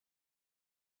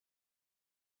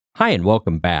Hi and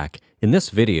welcome back. In this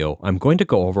video, I'm going to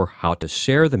go over how to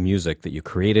share the music that you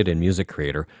created in Music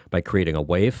Creator by creating a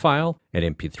WAV file, an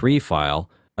MP3 file,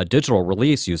 a digital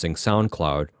release using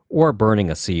SoundCloud, or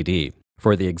burning a CD.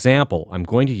 For the example, I'm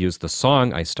going to use the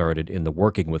song I started in the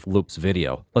Working with Loops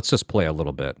video. Let's just play a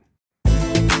little bit.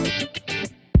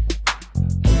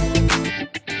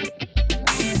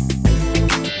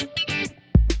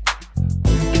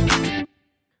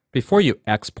 Before you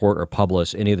export or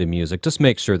publish any of the music, just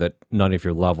make sure that none of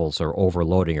your levels are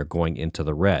overloading or going into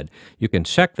the red. You can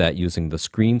check that using the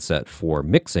screen set for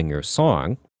mixing your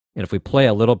song. And if we play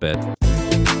a little bit,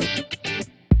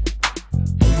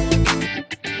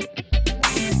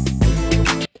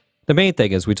 the main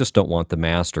thing is we just don't want the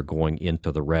master going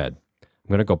into the red. I'm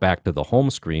going to go back to the home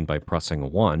screen by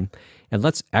pressing 1, and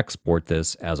let's export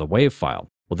this as a WAV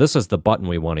file. Well, this is the button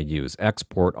we want to use,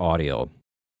 Export Audio.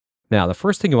 Now, the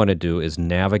first thing you want to do is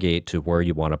navigate to where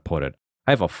you want to put it.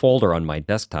 I have a folder on my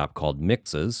desktop called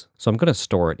Mixes, so I'm going to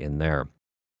store it in there.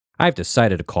 I've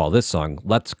decided to call this song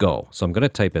Let's Go, so I'm going to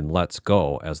type in Let's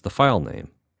Go as the file name.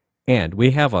 And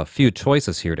we have a few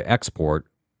choices here to export: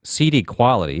 CD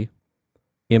quality,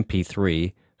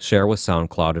 MP3, share with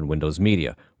SoundCloud and Windows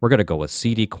Media. We're going to go with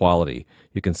CD quality.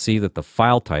 You can see that the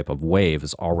file type of WAV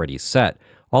is already set.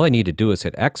 All I need to do is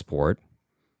hit export,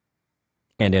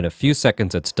 and in a few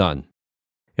seconds it's done.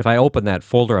 If I open that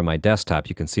folder on my desktop,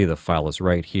 you can see the file is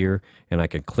right here, and I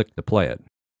can click to play it.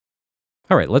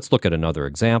 All right, let's look at another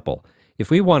example.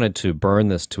 If we wanted to burn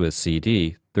this to a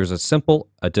CD, there's a simple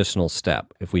additional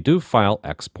step. If we do File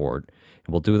Export,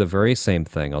 we'll do the very same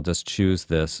thing. I'll just choose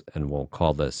this, and we'll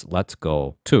call this Let's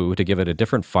Go 2 to give it a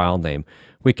different file name.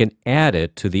 We can add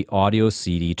it to the audio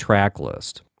CD track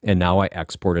list. And now I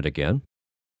export it again.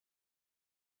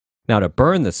 Now to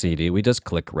burn the CD, we just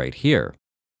click right here.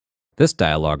 This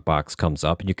dialog box comes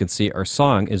up and you can see our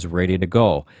song is ready to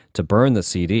go. To burn the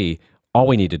CD, all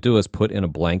we need to do is put in a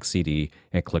blank CD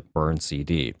and click Burn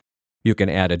CD. You can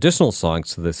add additional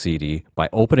songs to the CD by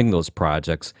opening those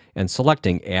projects and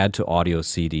selecting Add to Audio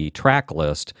CD Track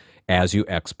List as you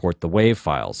export the WAV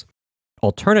files.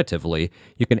 Alternatively,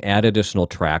 you can add additional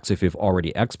tracks if you've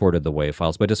already exported the WAV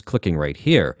files by just clicking right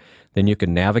here. Then you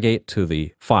can navigate to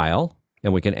the file,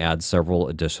 and we can add several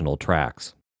additional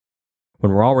tracks.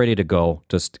 When we're all ready to go,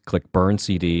 just click Burn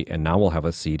CD, and now we'll have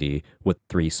a CD with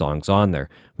 3 songs on there.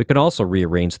 We can also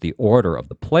rearrange the order of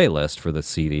the playlist for the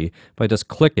CD by just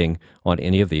clicking on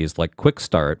any of these, like Quick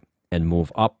Start, and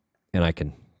move up, and I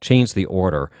can change the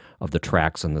order of the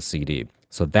tracks on the CD.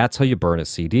 So that's how you burn a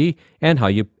CD and how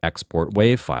you export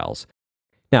WAV files.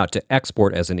 Now, to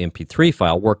export as an MP3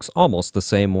 file works almost the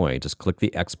same way. Just click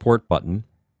the Export button,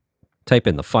 type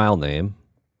in the file name,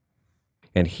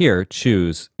 and here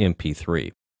choose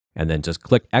MP3, and then just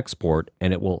click Export,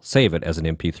 and it will save it as an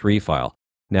MP3 file.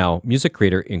 Now, Music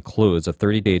Creator includes a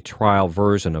 30-day trial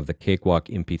version of the Cakewalk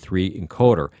MP3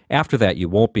 encoder. After that, you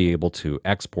won't be able to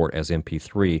export as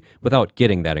MP3 without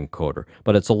getting that encoder,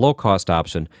 but it's a low-cost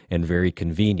option and very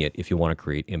convenient if you want to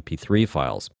create MP3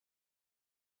 files.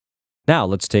 Now,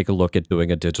 let's take a look at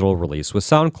doing a digital release with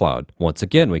SoundCloud. Once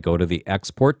again, we go to the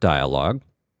Export dialog.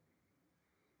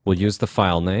 We'll use the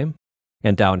file name,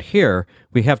 and down here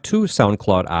we have 2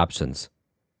 SoundCloud options.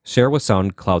 Share with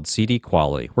SoundCloud CD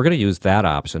quality. We're going to use that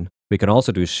option. We can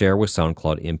also do Share with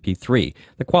SoundCloud MP3.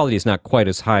 The quality is not quite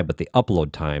as high, but the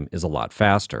upload time is a lot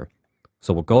faster.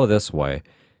 So we'll go this way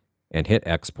and hit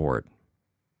Export.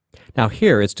 Now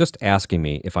here it's just asking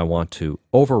me if I want to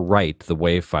overwrite the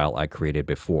WAV file I created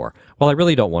before. Well, I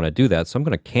really don't want to do that, so I'm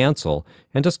going to cancel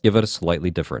and just give it a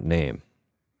slightly different name.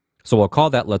 So we'll call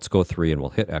that Let's Go 3, and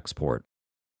we'll hit Export.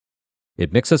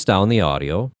 It mixes down the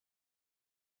audio.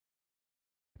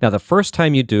 Now, the first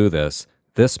time you do this,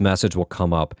 this message will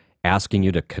come up asking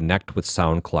you to connect with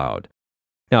SoundCloud.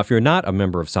 Now, if you're not a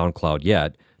member of SoundCloud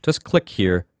yet, just click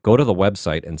here, go to the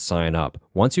website, and sign up.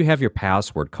 Once you have your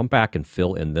password, come back and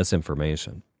fill in this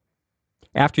information.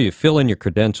 After you fill in your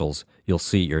credentials, you'll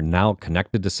see you're now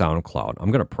connected to SoundCloud.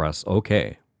 I'm going to press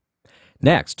OK.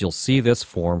 Next, you'll see this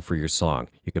form for your song.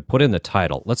 You can put in the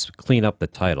title. Let's clean up the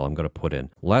title. I'm going to put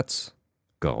in Let's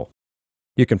Go.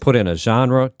 You can put in a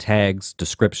genre, tags,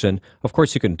 description. Of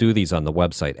course, you can do these on the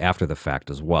website after the fact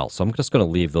as well. So I'm just going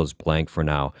to leave those blank for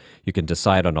now. You can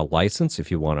decide on a license if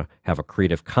you want to have a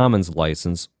Creative Commons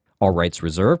license. All rights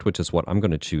reserved, which is what I'm going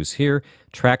to choose here.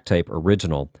 Track type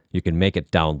original. You can make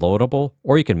it downloadable,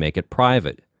 or you can make it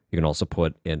private. You can also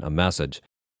put in a message.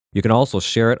 You can also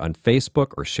share it on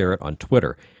Facebook or share it on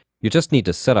Twitter. You just need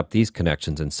to set up these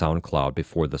connections in SoundCloud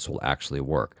before this will actually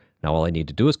work. Now all I need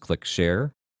to do is click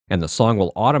Share, and the song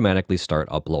will automatically start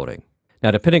uploading.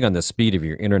 Now, depending on the speed of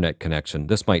your internet connection,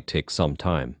 this might take some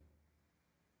time.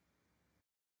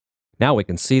 Now we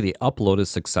can see the upload is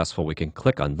successful. We can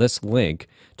click on this link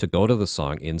to go to the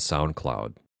song in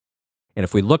SoundCloud. And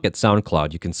if we look at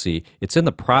SoundCloud, you can see it's in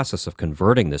the process of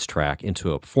converting this track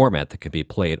into a format that can be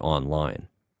played online.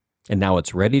 And now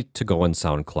it's ready to go in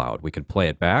SoundCloud. We can play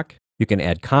it back. You can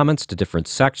add comments to different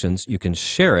sections. You can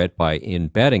share it by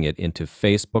embedding it into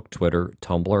Facebook, Twitter,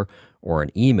 Tumblr, or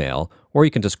an email, or you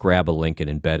can just grab a link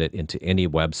and embed it into any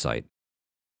website.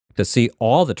 To see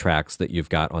all the tracks that you've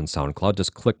got on SoundCloud,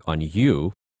 just click on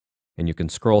You, and you can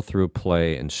scroll through,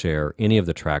 play, and share any of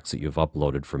the tracks that you've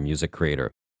uploaded from Music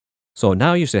Creator. So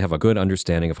now you should have a good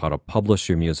understanding of how to publish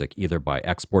your music, either by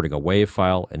exporting a WAV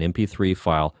file, an MP3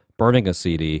 file, burning a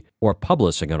CD, or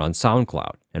publishing it on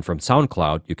SoundCloud. And from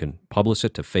SoundCloud, you can publish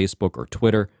it to Facebook or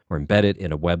Twitter, or embed it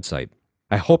in a website.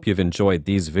 I hope you've enjoyed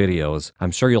these videos.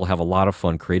 I'm sure you'll have a lot of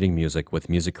fun creating music with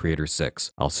Music Creator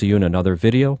 6. I'll see you in another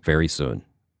video very soon.